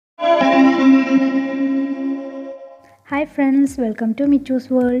Hi friends, welcome to Michoos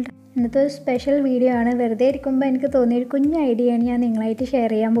world. ഇന്നത്തെ special video ആണ്. വെറുതെ ഇരിക്കുമ്പോൾ എനിക്ക് തോന്നിയൊരു കുഞ്ഞു ഐഡിയ ആണ് ഞാൻ നിങ്ങളായിട്ട്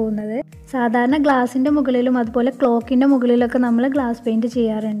ഷെയർ ചെയ്യാൻ പോകുന്നത്. സാധാരണ ഗ്ലാസിൻ്റെ മുകളിലും അതുപോലെ ക്ലോക്കിൻ്റെ മുകളിലൊക്കെ നമ്മൾ ഗ്ലാസ് പെയിൻറ്റ്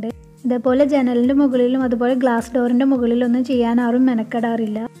ചെയ്യാറുണ്ട്. ഇതേപോലെ ജനലിൻ്റെ മുകളിലും അതുപോലെ ഗ്ലാസ് ഡോറിൻ്റെ മുകളിലൊന്നും ചെയ്യാൻ ആരും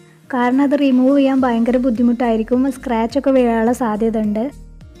മെനക്കെടാറില്ല. കാരണം അത് റിമൂവ് ചെയ്യാൻ ഭയങ്കര ബുദ്ധിമുട്ടായിരിക്കും, സ്ക്രാച്ചൊക്കെ വീഴാനുള്ള സാധ്യത ഉണ്ട്.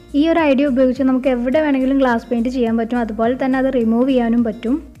 ഈ ഒരു ഐഡിയ ഉപയോഗിച്ച് നമുക്ക് എവിടെ വേണമെങ്കിലും ഗ്ലാസ് പെയിൻറ്റ് ചെയ്യാൻ പറ്റും, അതുപോലെ തന്നെ അത് റിമൂവ് ചെയ്യാനും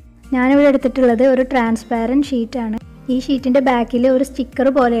പറ്റും. ഞാനിവിടെ എടുത്തിട്ടുള്ളത് ഒരു ട്രാൻസ്പാരൻറ്റ് ഷീറ്റാണ്. ഈ ഷീറ്റിൻ്റെ ബാക്കിൽ ഒരു സ്റ്റിക്കർ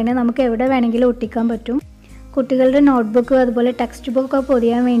പോലെയാണ്, നമുക്ക് എവിടെ വേണമെങ്കിലും ഒട്ടിക്കാൻ പറ്റും. കുട്ടികളുടെ നോട്ട്ബുക്ക് അതുപോലെ ടെക്സ്റ്റ് ബുക്കൊക്കെ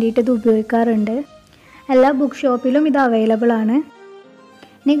പൊതിയാൻ വേണ്ടിയിട്ട് ഇത് ഉപയോഗിക്കാറുണ്ട്. എല്ലാ ബുക്ക് ഷോപ്പിലും ഇത് അവൈലബിൾ ആണ്.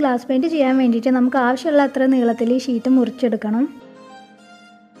 ഇനി ഗ്ലാസ് പെയിൻറ്റ് ചെയ്യാൻ വേണ്ടിയിട്ട് നമുക്ക് ആവശ്യമുള്ള അത്ര നീളത്തിൽ ഈ ഷീറ്റ് മുറിച്ചെടുക്കണം.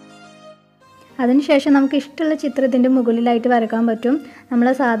 അതിനുശേഷം നമുക്ക് ഇഷ്ടമുള്ള ചിത്രം ഇതിൻ്റെ മുകളിലായിട്ട് വരയ്ക്കാൻ പറ്റും. നമ്മൾ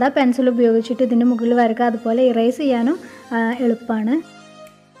സാധാ പെൻസിൽ ഉപയോഗിച്ചിട്ട് ഇതിൻ്റെ മുകളിൽ വരയ്ക്കുക, അതുപോലെ ഇറേസ് ചെയ്യാനും എളുപ്പമാണ്.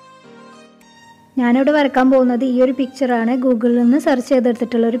 ഞാനിവിടെ വരയ്ക്കാൻ പോകുന്നത് ഈ ഒരു പിക്ചറാണ്. ഗൂഗിളിൽ നിന്ന് സെർച്ച്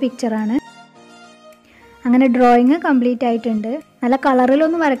ചെയ്തെടുത്തിട്ടുള്ളൊരു പിക്ചറാണ്. അങ്ങനെ ഡ്രോയിങ് കംപ്ലീറ്റ് ആയിട്ടുണ്ട്. നല്ല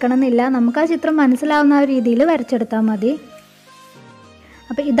കളറിലൊന്നും വരയ്ക്കണമെന്നില്ല, നമുക്ക് ആ ചിത്രം മനസ്സിലാവുന്ന ആ രീതിയിൽ വരച്ചെടുത്താൽ മതി.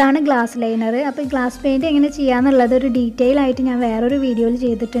 അപ്പോൾ ഇതാണ് ഗ്ലാസ് ലൈനർ. അപ്പോൾ ഈ ഗ്ലാസ് പെയിൻറ്റ് എങ്ങനെ ചെയ്യാമെന്നുള്ളത് ഒരു ഡീറ്റെയിൽ ആയിട്ട് ഞാൻ വേറൊരു വീഡിയോയിൽ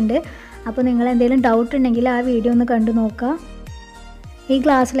ചെയ്തിട്ടുണ്ട്. അപ്പോൾ നിങ്ങൾ എന്തെങ്കിലും ഡൗട്ട് ഉണ്ടെങ്കിൽ ആ വീഡിയോ ഒന്ന് കണ്ടു നോക്കുക. ഈ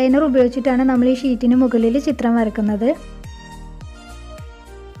ഗ്ലാസ് ലൈനർ ഉപയോഗിച്ചിട്ടാണ് നമ്മൾ ഈ ഷീറ്റിന് മുകളിൽ ചിത്രം വരയ്ക്കുന്നത്.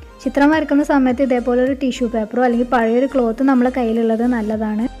 ചിത്രം വരയ്ക്കുന്ന സമയത്ത് ഇതേപോലെ ഒരു ടിഷ്യൂ പേപ്പറോ അല്ലെങ്കിൽ പഴയൊരു ക്ലോത്ത് നമ്മളെ കയ്യിലുള്ളത്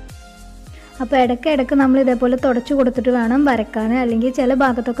നല്ലതാണ്. അപ്പോൾ ഇടയ്ക്കിടയ്ക്ക് നമ്മൾ ഇതേപോലെ തുടച്ചു കൊടുത്തിട്ട് വേണം വരയ്ക്കാൻ, അല്ലെങ്കിൽ ചില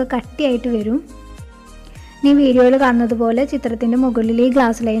ഭാഗത്തൊക്കെ കട്ടിയായിട്ട് വരും. ഇനി വീഡിയോയിൽ കാണുന്നത് പോലെ ചിത്രത്തിൻ്റെ മുകളിൽ ഈ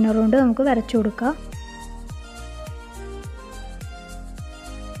ഗ്ലാസ് ലൈനർ കൊണ്ട് നമുക്ക് വരച്ചു കൊടുക്കാം.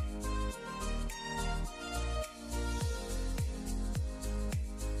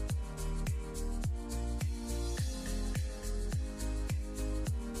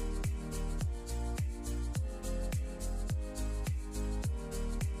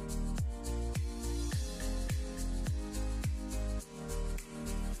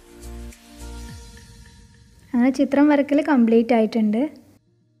 അങ്ങനെ ചിത്രം വരയ്ക്കൽ കംപ്ലീറ്റ് ആയിട്ടുണ്ട്.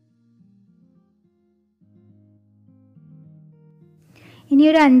 ഇനി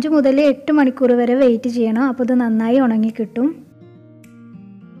ഒരു 5 മുതൽ 8 മണിക്കൂർ വരെ വെയിറ്റ് ചെയ്യണം. അപ്പോൾ ഇത് നന്നായി ഉണങ്ങി കിട്ടും.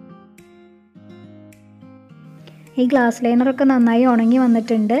 ഈ ഗ്ലാസ് ലൈനറൊക്കെ നന്നായി ഉണങ്ങി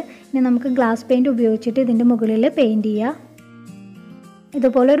വന്നിട്ടുണ്ട്. ഇനി നമുക്ക് ഗ്ലാസ് പെയിൻറ്റ് ഉപയോഗിച്ചിട്ട് ഇതിൻ്റെ മുകളിൽ പെയിൻറ്റ് ചെയ്യാം.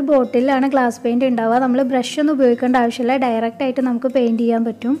 ഇതുപോലെ ഒരു ബോട്ടിലാണ് ഗ്ലാസ് പെയിൻറ്റ് ഉണ്ടാവുക. നമ്മൾ ബ്രഷ് ഒന്നും ഉപയോഗിക്കേണ്ട ആവശ്യമില്ല, ഡയറക്റ്റായിട്ട് നമുക്ക് പെയിൻറ്റ് ചെയ്യാൻ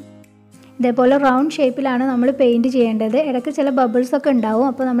പറ്റും. ഇതേപോലെ റൗണ്ട് ഷേപ്പിലാണ് നമ്മൾ പെയിൻറ്റ് ചെയ്യേണ്ടത്. ഇടയ്ക്ക് ചില ബബിൾസ് ഒക്കെ ഉണ്ടാവും,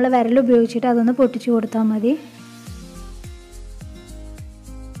 അപ്പോൾ നമ്മൾ വിരൽ ഉപയോഗിച്ചിട്ട് അതൊന്ന് പൊട്ടിച്ചു കൊടുത്താൽ മതി.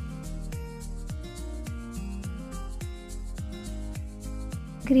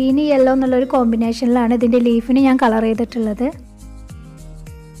 ഗ്രീൻ യെല്ലോ എന്നുള്ളൊരു കോമ്പിനേഷനിലാണ് ഇതിൻ്റെ ലീഫിന് ഞാൻ കളർ ചെയ്തിട്ടുള്ളത്.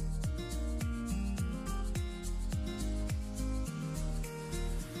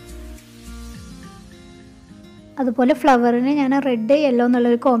 അതുപോലെ ഫ്ലവറിന് ഞാൻ റെഡ് യെല്ലോ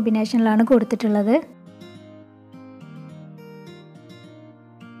എന്നുള്ളൊരു കോമ്പിനേഷനിലാണ് കൊടുത്തിട്ടുള്ളത്.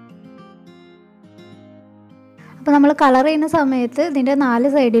 അപ്പോൾ നമ്മൾ കളർ ചെയ്യുന്ന സമയത്ത് ഇതിൻ്റെ 4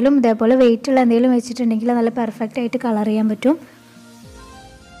 സൈഡിലും ഇതേപോലെ വെയിറ്റുള്ള എന്തെങ്കിലും വെച്ചിട്ടുണ്ടെങ്കിൽ നല്ല പെർഫെക്റ്റ് ആയിട്ട് കളർ ചെയ്യാൻ പറ്റും.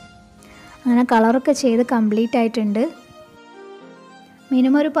 അങ്ങനെ കളറൊക്കെ ചെയ്ത് കംപ്ലീറ്റ് ആയിട്ടുണ്ട്.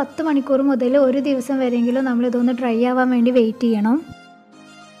 മിനിമം ഒരു 10 മണിക്കൂർ മുതൽ ഒരു ദിവസം വരെയെങ്കിലും നമ്മളിതൊന്ന് ഡ്രൈ ആവാൻ വേണ്ടി വെയിറ്റ് ചെയ്യണം.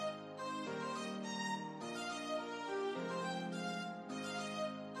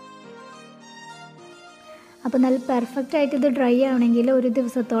 അപ്പോൾ നല്ല പെർഫെക്റ്റ് ആയിട്ട് ഇത് ഡ്രൈ ആവണമെങ്കിൽ ഒരു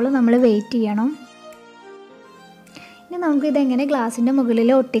ദിവസത്തോളം നമ്മൾ വെയിറ്റ് ചെയ്യണം. ഇനി നമുക്കിതെങ്ങനെ ഗ്ലാസിൻ്റെ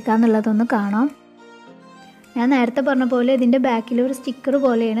മുകളിൽ ഒട്ടിക്കുക എന്നുള്ളതൊന്ന് കാണാം. ഞാൻ നേരത്തെ പറഞ്ഞ പോലെ ഇതിൻ്റെ ബാക്കിൽ ഒരു സ്റ്റിക്കർ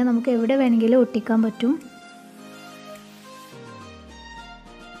പോലെയാണ്, നമുക്ക് എവിടെ വേണമെങ്കിലും ഒട്ടിക്കാൻ പറ്റും.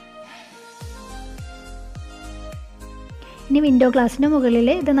 ഇനി വിൻഡോ ഗ്ലാസിൻ്റെ മുകളിൽ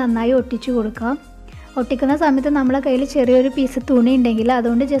ഇത് നന്നായി ഒട്ടിച്ചു കൊടുക്കാം. ഒട്ടിക്കുന്ന സമയത്ത് നമ്മളെ കയ്യിൽ ചെറിയൊരു പീസ് തുണി ഉണ്ടെങ്കിൽ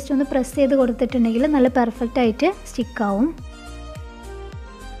അതുകൊണ്ട് ജസ്റ്റ് ഒന്ന് പ്രസ് ചെയ്ത് കൊടുത്തിട്ടുണ്ടെങ്കിൽ നല്ല പെർഫെക്റ്റ് ആയിട്ട് സ്റ്റിക്കാവും.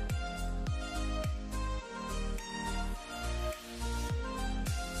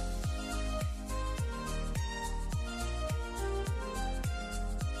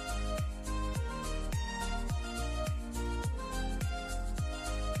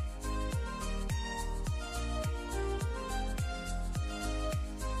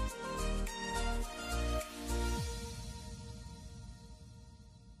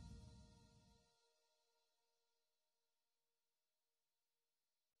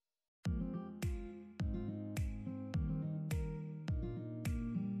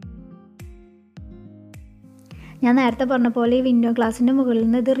 ഞാൻ നേരത്തെ പറഞ്ഞ പോലെ ഈ വിൻഡോ ഗ്ലാസിൻ്റെ മുകളിൽ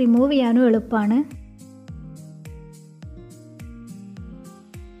നിന്ന് ഇത് റിമൂവ് ചെയ്യാനും എളുപ്പമാണ്.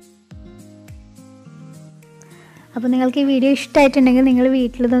 അപ്പോൾ നിങ്ങൾക്ക് ഈ വീഡിയോ ഇഷ്ടമായിട്ടുണ്ടെങ്കിൽ നിങ്ങൾ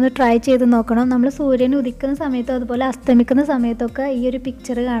വീട്ടിലിതൊന്ന് ട്രൈ ചെയ്ത് നോക്കണം. നമ്മൾ സൂര്യൻ ഉദിക്കുന്ന സമയത്തും അതുപോലെ അസ്തമിക്കുന്ന സമയത്തൊക്കെ ഈ ഒരു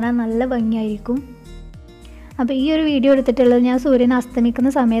പിക്ചർ കാണാൻ നല്ല ഭംഗിയായിരിക്കും. അപ്പോൾ ഈ ഒരു വീഡിയോ എടുത്തിട്ടുള്ളത് ഞാൻ സൂര്യൻ അസ്തമിക്കുന്ന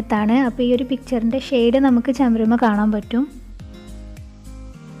സമയത്താണ്. അപ്പോൾ ഈ ഒരു പിക്ചറിൻ്റെ ഷെയ്ഡ് നമുക്ക് ചുമരുമ്മ കാണാൻ പറ്റും.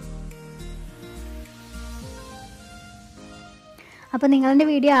 അപ്പോൾ നിങ്ങളുടെ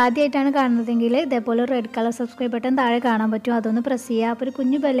വീഡിയോ ആദ്യമായിട്ടാണ് കാണുന്നതെങ്കിൽ ഇതേപോലെ റെഡ് കളർ സബ്സ്ക്രൈബ് ബട്ടൺ താഴെ കാണാൻ പറ്റും. അതൊന്ന് പ്രസ് ചെയ്യുക. അപ്പോൾ ഒരു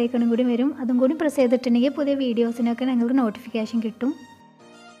കുഞ്ഞു ബെല്ലൈക്കണും കൂടി വരും. അതും കൂടി പ്രസ് ചെയ്തിട്ടുണ്ടെങ്കിൽ പുതിയ വീഡിയോസിനൊക്കെ നിങ്ങൾക്ക് നോട്ടിഫിക്കേഷൻ കിട്ടും.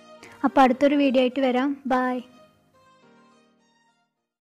 അപ്പോൾ അടുത്തൊരു വീഡിയോ ആയിട്ട് വരാം. ബൈ.